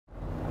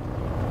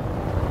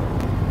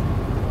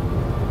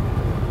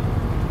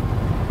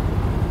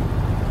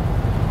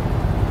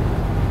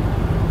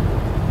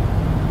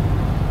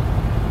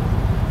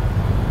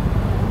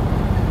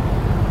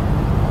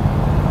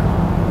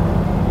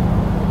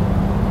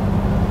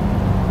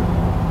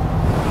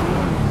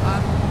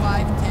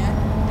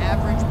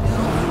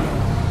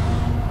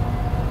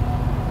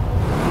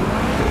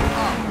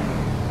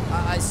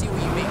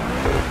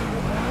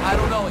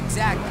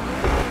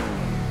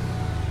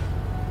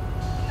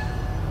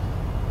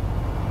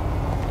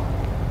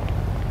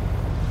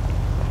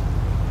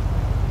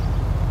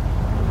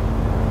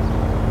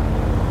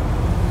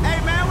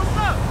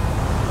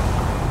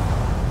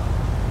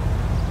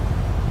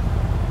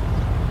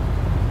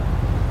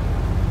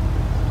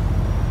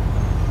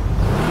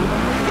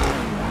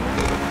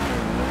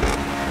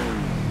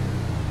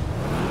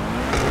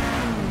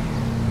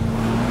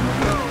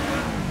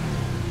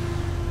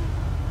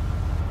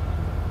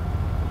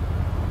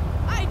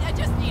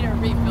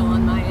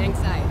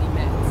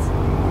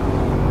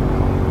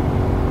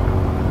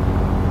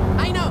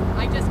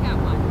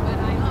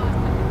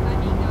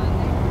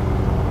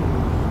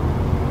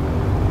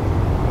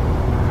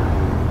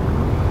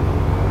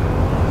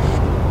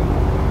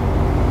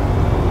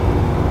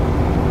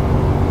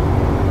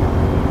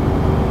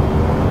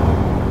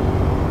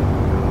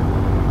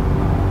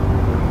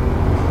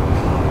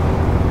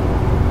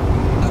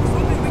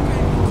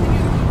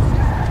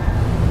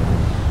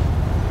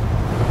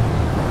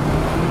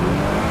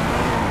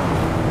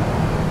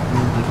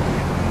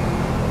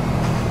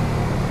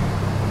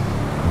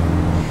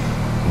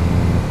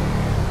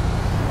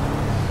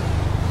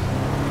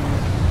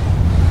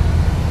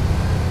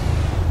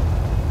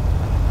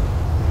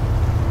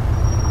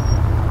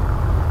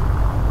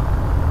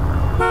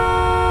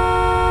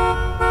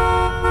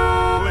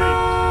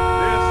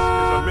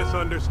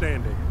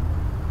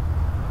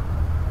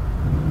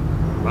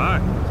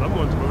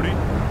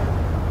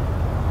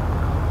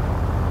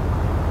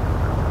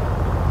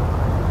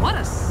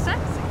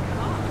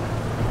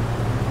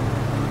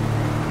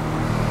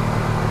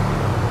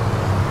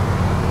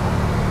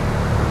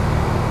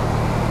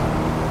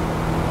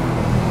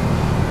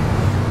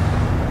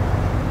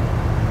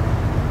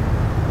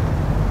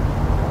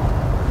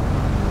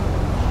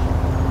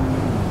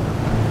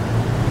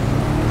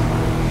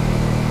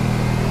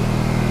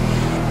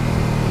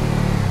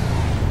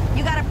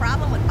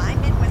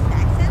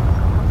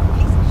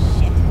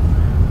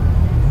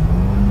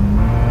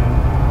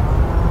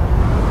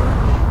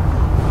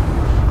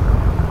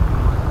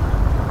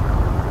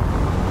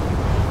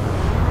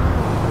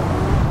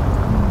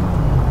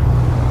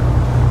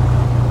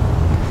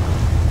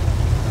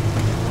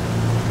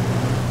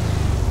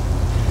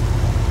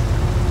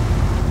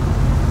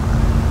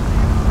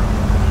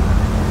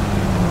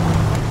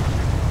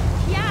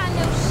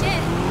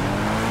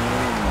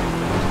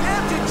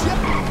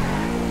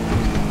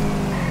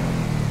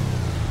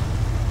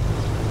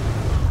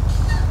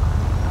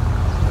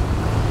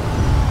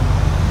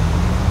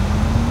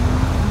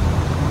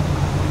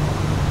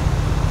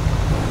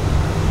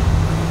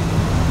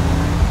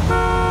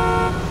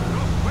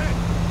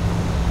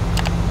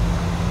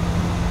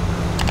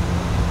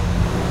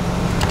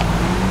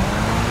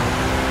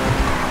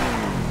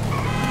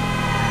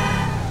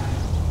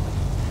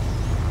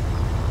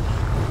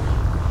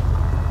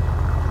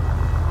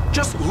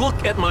Just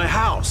look at my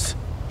house.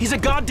 He's a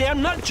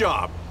goddamn nut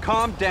job.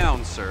 Calm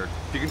down, sir.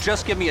 If you can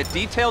just give me a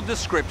detailed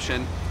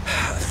description.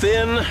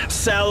 Thin,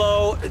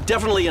 sallow,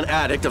 definitely an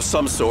addict of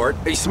some sort.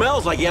 He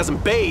smells like he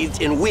hasn't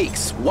bathed in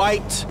weeks.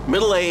 White,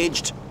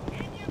 middle-aged.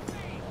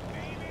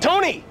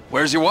 Tony!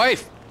 Where's your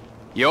wife?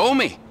 You owe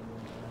me.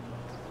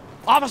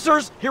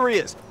 Officers, here he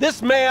is.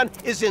 This man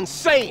is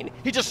insane.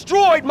 He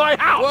destroyed my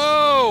house.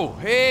 Whoa!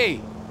 Hey!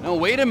 No,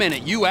 wait a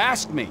minute. You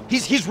asked me.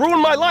 He's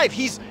ruined my life.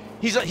 He's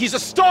a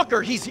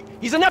stalker. He's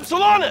an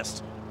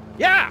Epsilonist.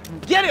 Yeah,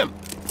 get him.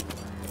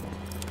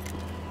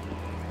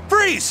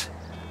 Freeze!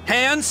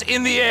 Hands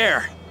in the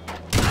air.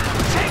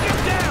 Take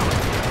him down.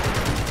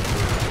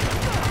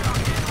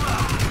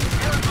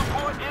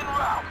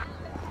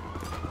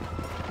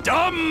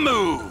 Dumb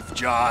move,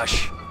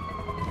 Josh.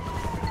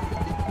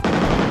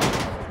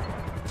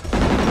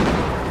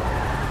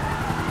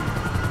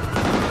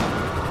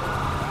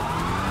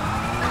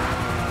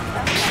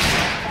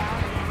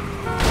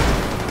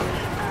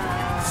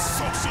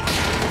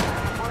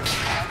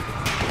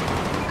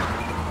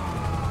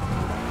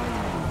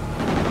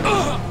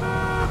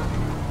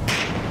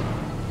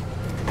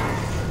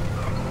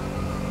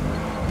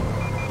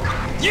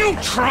 You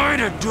try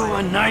to do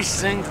a nice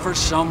thing for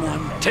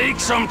someone, take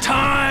some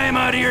time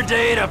out of your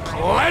day to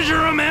pleasure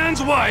a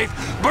man's wife,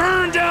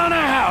 burn down a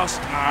house.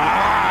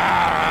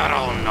 I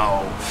don't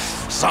know.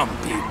 Some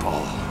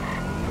people.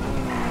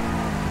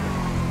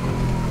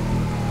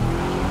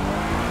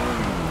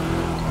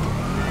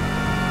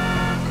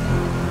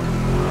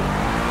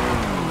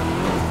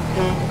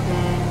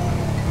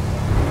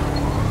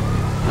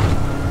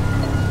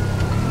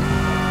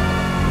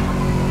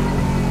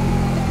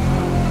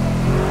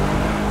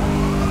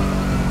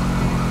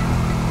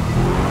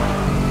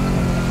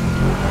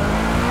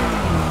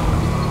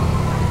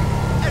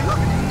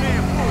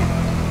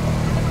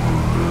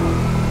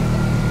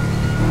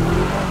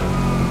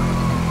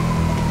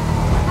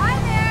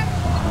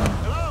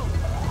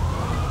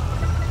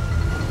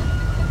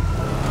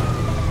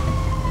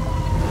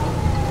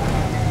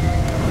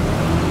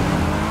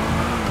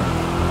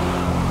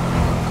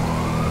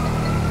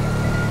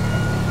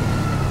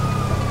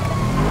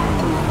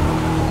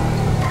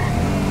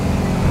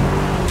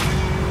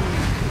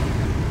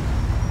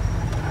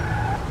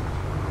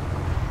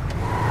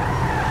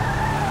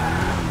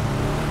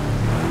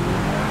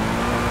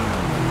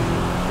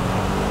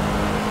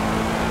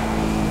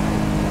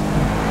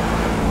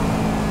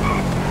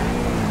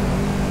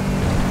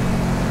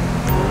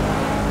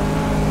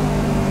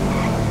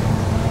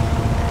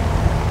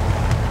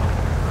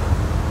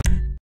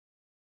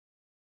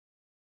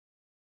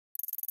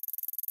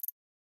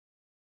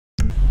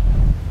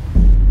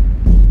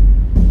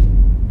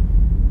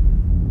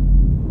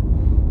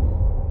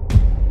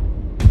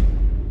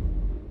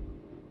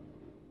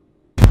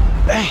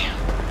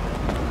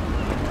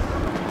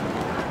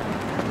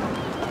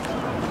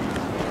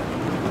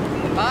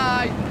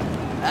 Hi.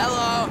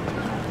 Hello.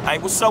 Hey,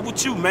 what's up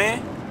with you,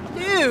 man?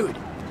 Dude.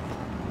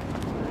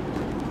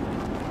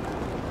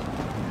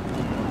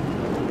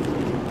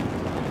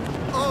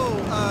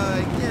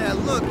 Yeah,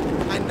 look,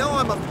 I know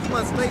I'm a few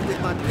months late with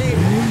my pay.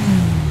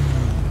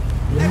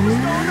 Hey,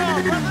 what's going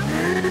on, brother?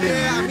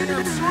 Yeah, I mean,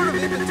 I'm sort of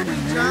in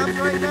between jobs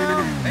right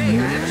now. Hey,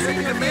 I haven't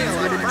seen your mail,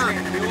 I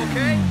promise. You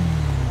okay?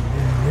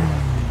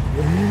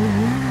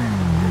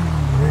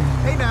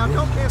 Hey, now,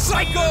 don't cancel.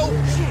 Psycho!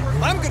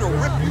 I'm gonna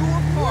rip you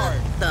apart.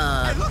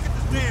 Hey, look at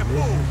this damn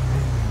fool.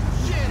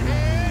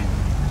 Shithead.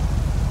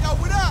 Yo,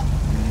 what up?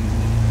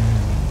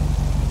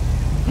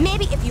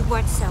 Maybe if you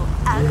weren't so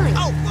ugly.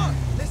 Oh, look.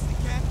 Listen,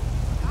 cat.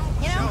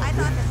 You know, I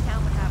thought this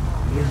town would have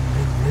more.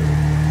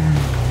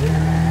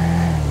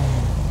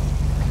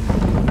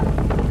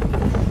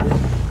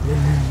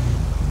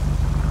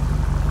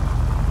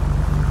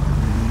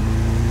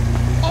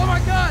 Oh my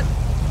God!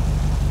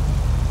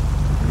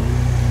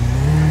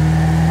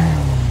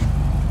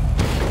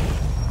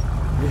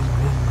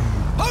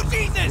 Oh,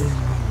 Jesus!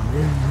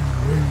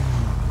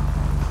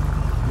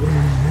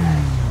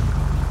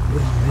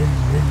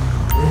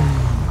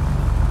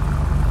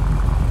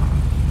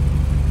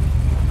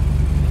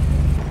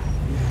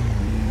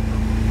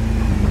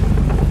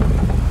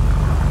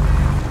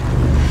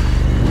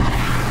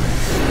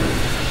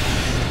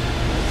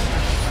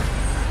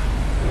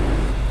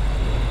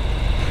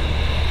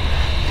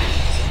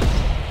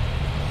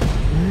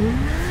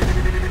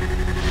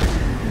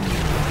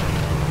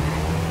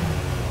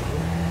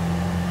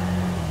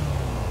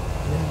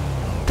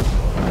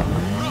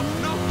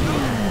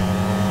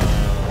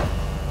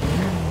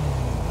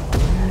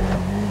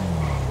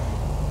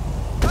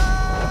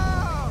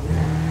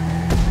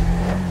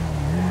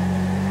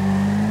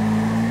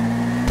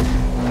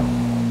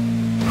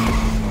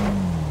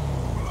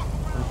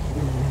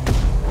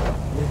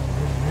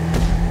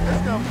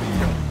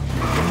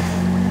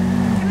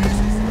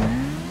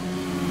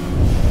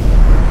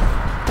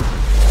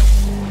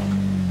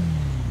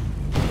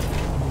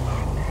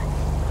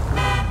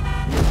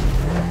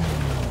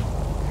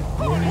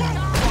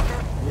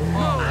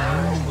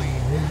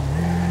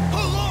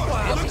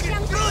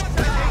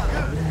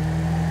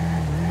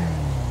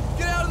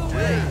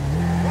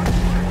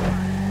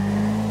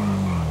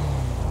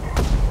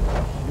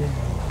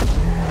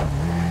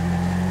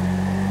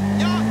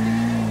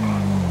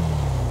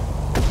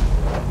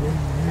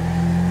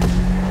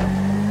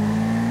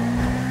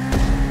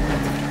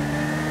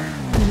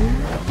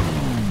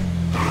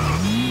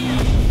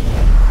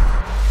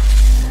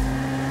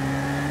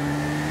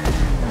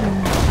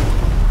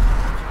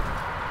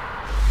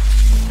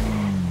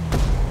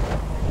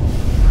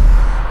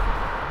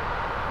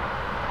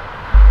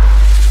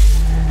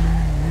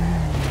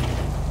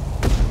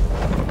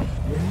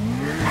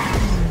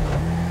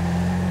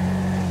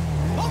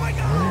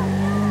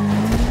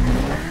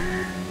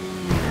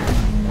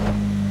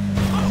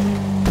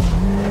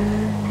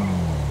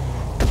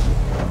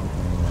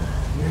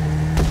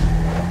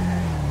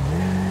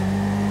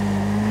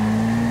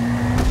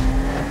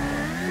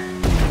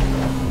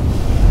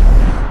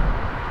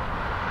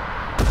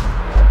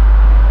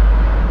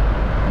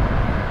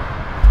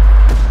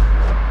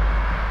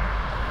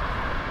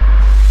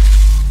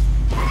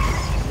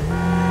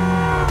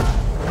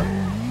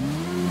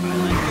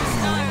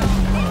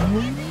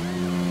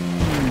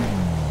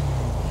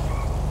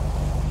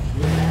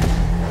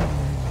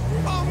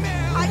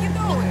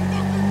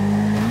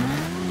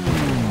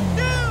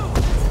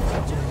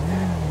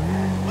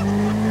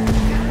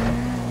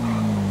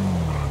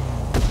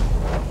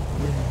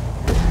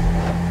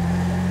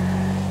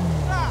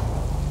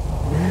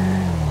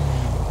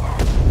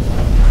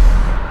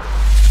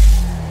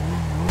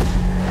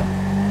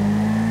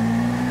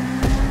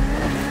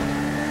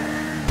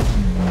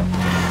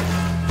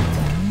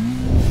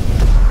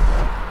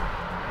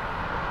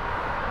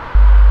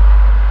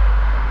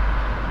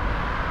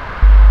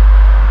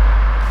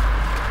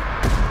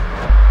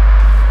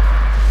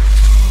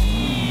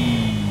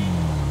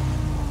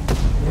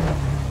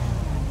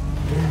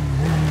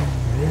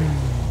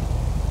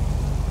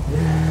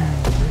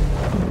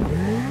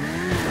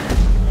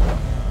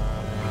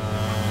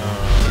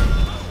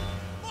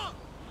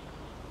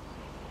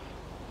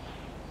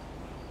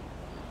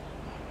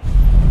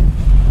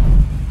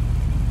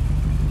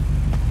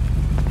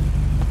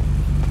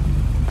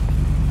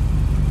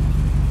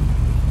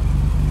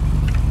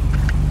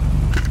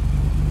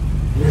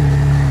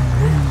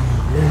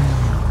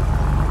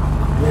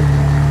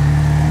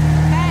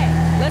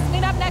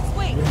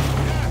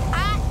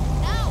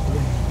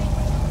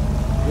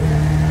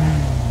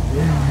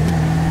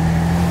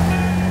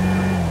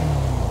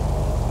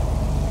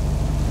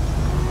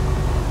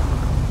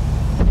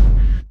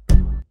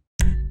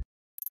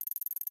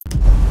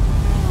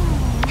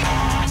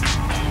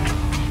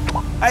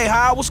 Hey,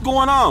 Hal, what's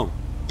going on?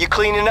 You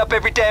cleaning up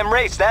every damn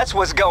race, that's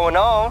what's going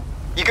on.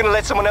 You gonna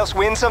let someone else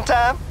win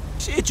sometime?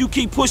 Shit, you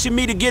keep pushing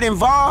me to get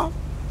involved?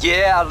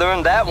 Yeah, I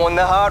learned that one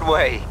the hard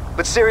way.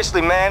 But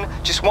seriously, man,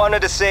 just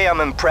wanted to say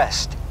I'm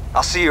impressed.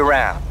 I'll see you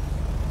around.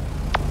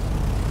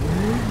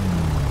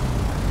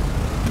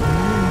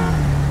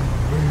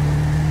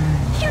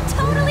 You're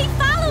totally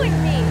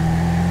following me!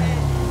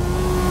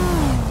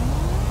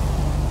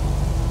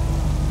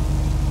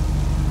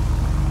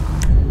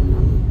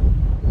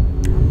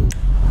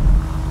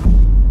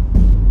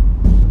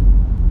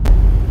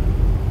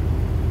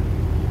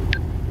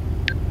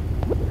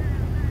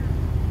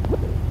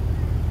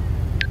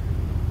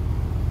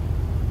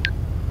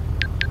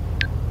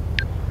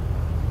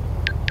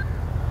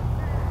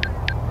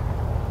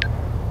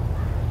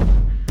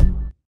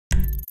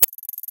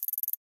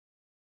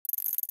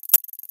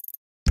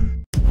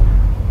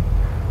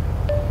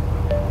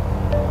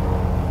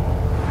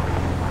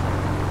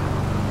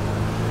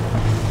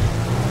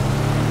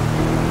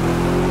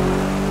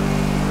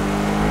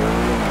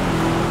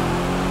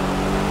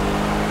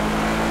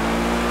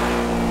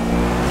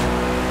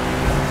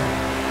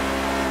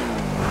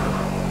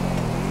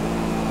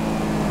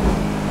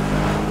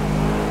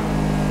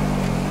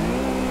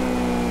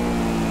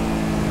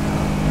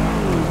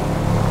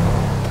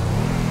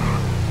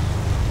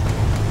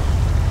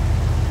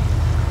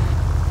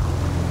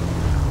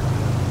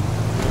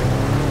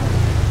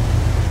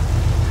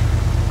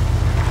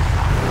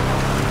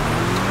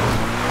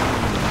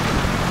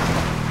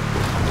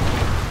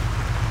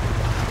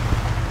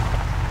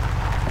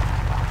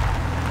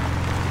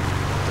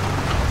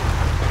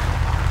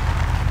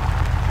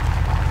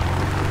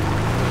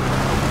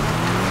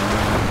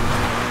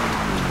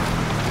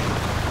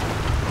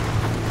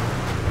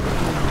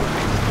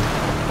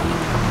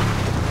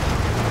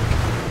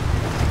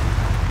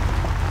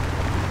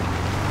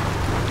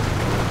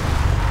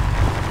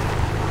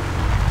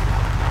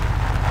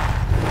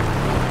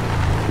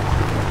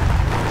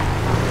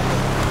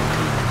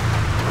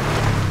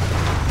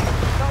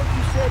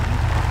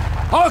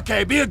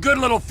 Okay, be a good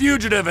little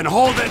fugitive and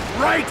hold it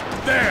right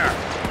there!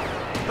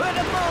 Put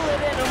a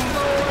bullet in them,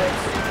 boys!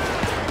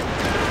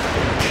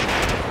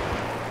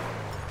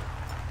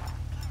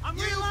 I'm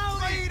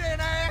reloading,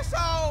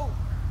 asshole!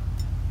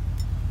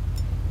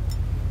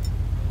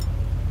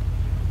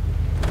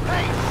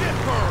 Hey,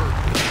 shitbird!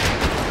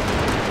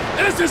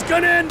 This is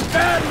gonna end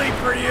badly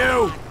for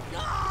you!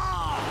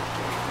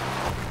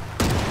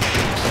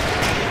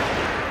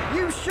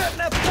 You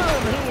shouldn't have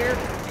come here!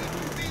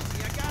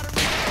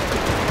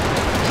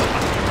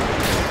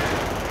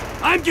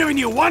 I'm giving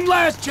you one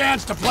last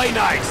chance to play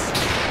nice.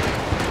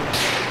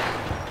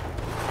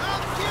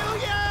 I'll kill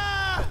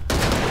ya!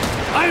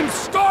 I'm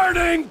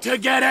starting to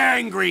get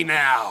angry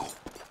now.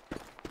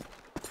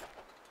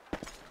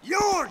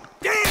 You're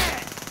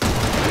dead!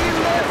 You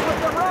messed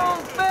with the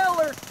wrong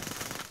feller!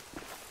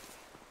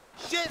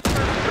 Shit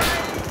for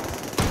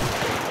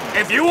brains!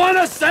 If you want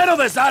to settle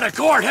this out of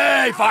court,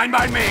 hey, fine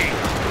by me.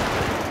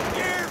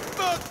 You're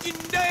fucking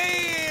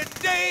dead,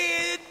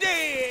 dead,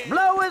 dead!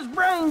 Blow his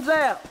brains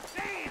out!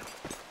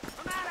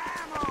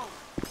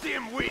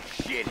 Dimwit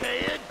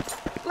shithead.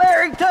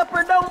 Larry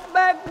Tupper don't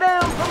back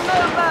down from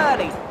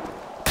nobody!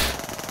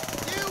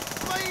 You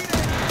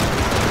bleeding!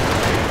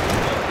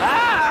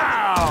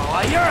 Ow!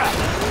 Well, you're a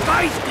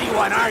feisty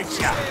one, aren't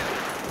you?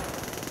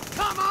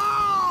 Come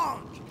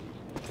on!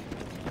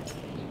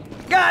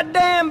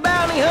 Goddamn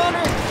bounty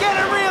hunter! Get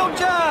a real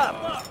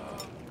job!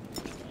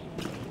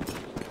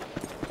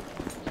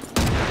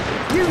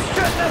 You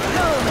shouldn't have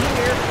come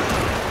here!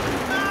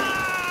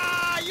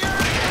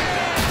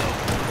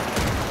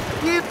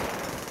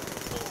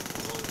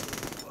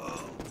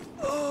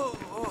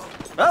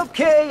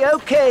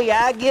 Okay,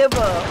 I give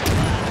up.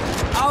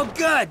 Oh,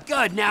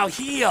 good. Now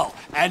heal.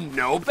 And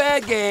no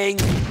begging.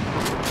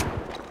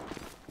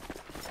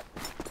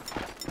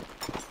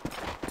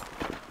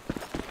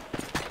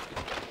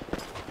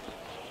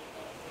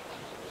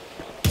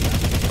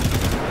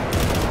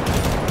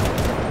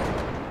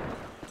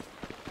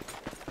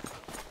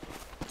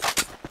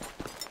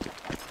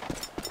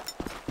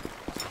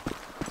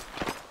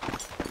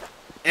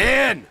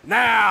 In,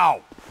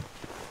 now!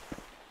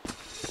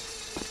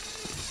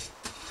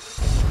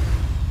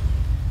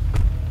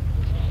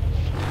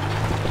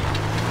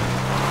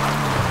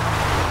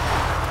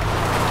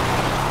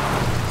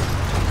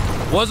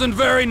 Wasn't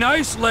very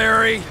nice,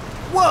 Larry.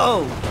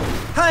 Whoa!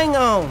 Hang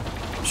on.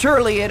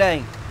 Surely it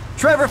ain't.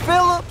 Trevor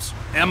Phillips?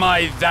 Am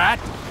I that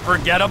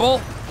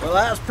forgettable? Well,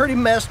 I was pretty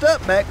messed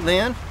up back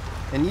then.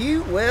 And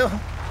you, well,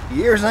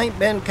 years ain't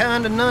been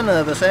kind to none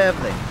of us,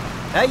 have they?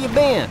 How you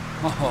been?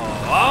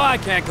 Oh, I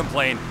can't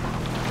complain.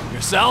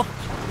 Yourself?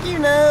 You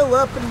know,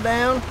 up and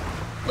down.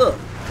 Look,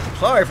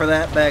 sorry for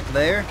that back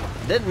there.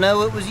 Didn't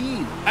know it was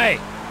you. Hey,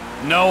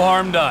 no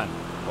harm done.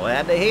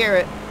 Glad to hear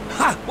it.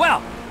 Ha!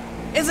 Well,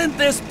 isn't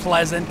this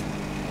pleasant?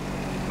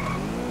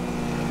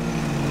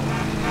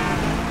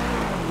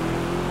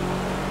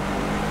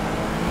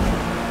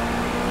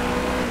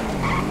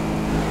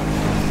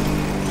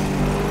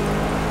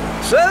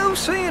 So,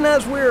 seeing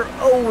as we're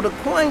old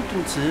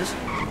acquaintances,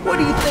 what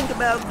do you think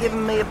about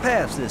giving me a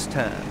pass this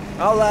time?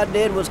 All I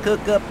did was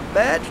cook up a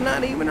batch,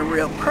 not even a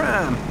real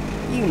crime.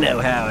 You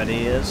know how it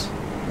is.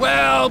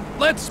 Well,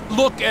 let's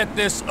look at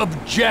this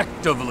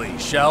objectively,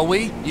 shall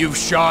we? You've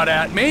shot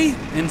at me,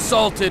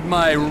 insulted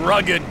my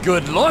rugged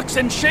good looks,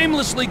 and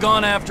shamelessly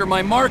gone after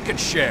my market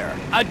share.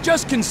 I'd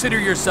just consider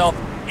yourself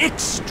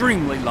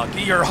extremely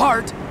lucky your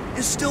heart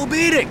is still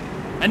beating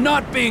and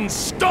not being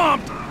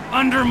stomped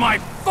under my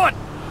foot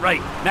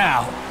right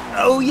now.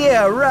 Oh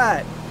yeah,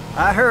 right.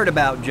 I heard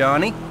about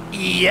Johnny.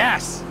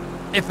 Yes.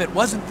 If it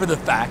wasn't for the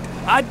fact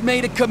I'd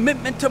made a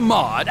commitment to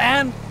Maud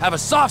and have a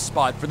soft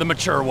spot for the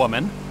mature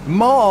woman.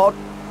 Maud?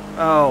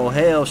 Oh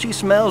hell, she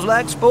smells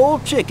like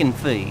spoiled chicken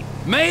feed.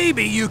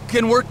 Maybe you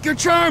can work your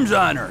charms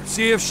on her,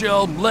 see if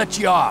she'll let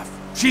you off.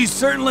 She's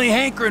certainly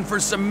hankering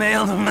for some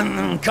male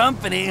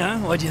company, huh?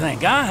 What'd you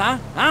think, huh?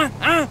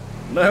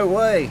 No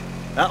way.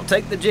 I'll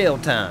take the jail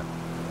time.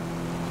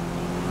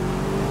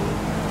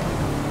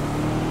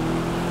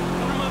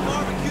 Come to my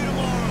barbecue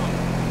tomorrow.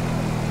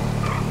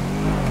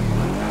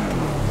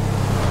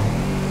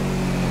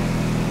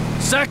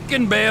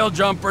 Second bail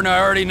jumper, and I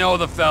already know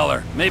the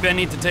feller. Maybe I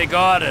need to take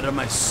audit of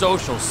my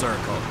social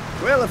circle.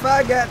 Well, if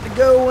I got to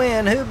go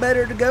in, who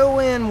better to go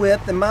in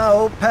with than my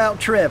old pal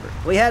Trevor?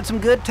 We had some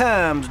good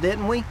times,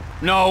 didn't we?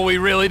 No, we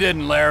really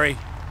didn't, Larry.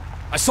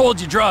 I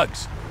sold you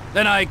drugs.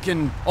 Then I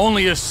can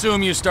only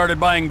assume you started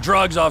buying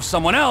drugs off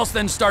someone else,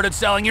 then started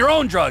selling your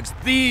own drugs.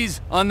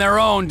 These, on their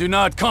own, do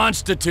not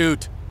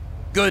constitute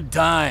good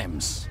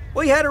times.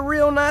 We had a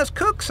real nice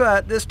cook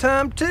site this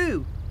time,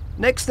 too.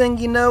 Next thing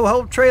you know,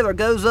 whole trailer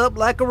goes up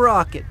like a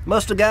rocket.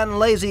 Must have gotten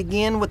lazy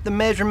again with the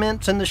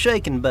measurements and the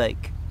shake and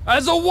bake.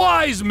 As a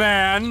wise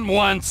man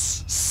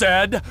once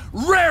said,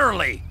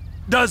 rarely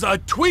does a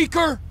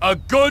tweaker a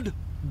good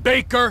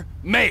baker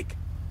make.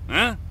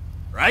 Huh?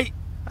 Right?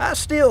 I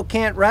still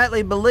can't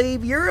rightly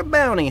believe you're a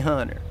bounty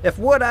hunter. If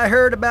what I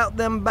heard about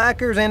them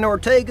bikers and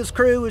Ortega's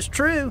crew is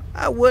true,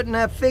 I wouldn't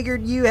have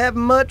figured you have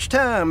much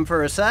time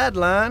for a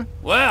sideline.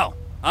 Well,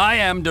 I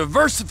am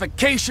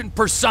diversification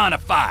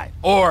personified,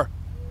 or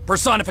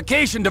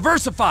personification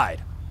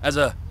diversified, as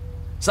a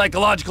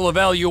psychological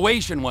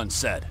evaluation once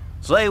said.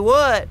 Say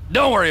what?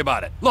 Don't worry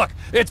about it. Look,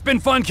 it's been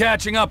fun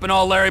catching up and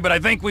all, Larry, but I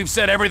think we've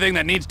said everything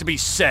that needs to be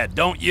said,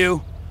 don't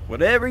you?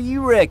 Whatever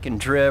you reckon,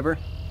 Trevor.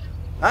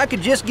 I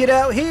could just get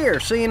out here,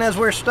 seeing as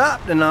we're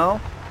stopped and all.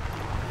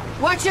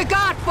 What you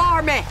got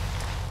for me?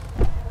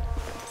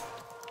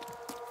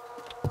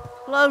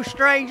 Hello,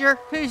 stranger.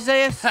 Who's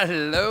this?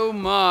 Hello,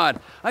 Maud.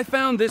 I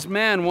found this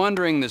man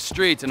wandering the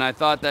streets, and I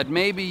thought that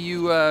maybe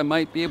you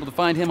might be able to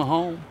find him a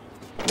home.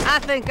 I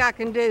think I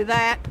can do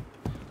that.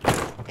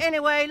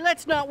 Anyway,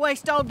 let's not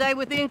waste all day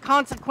with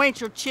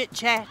inconsequential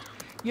chit-chat.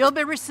 You'll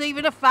be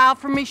receiving a file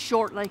from me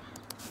shortly.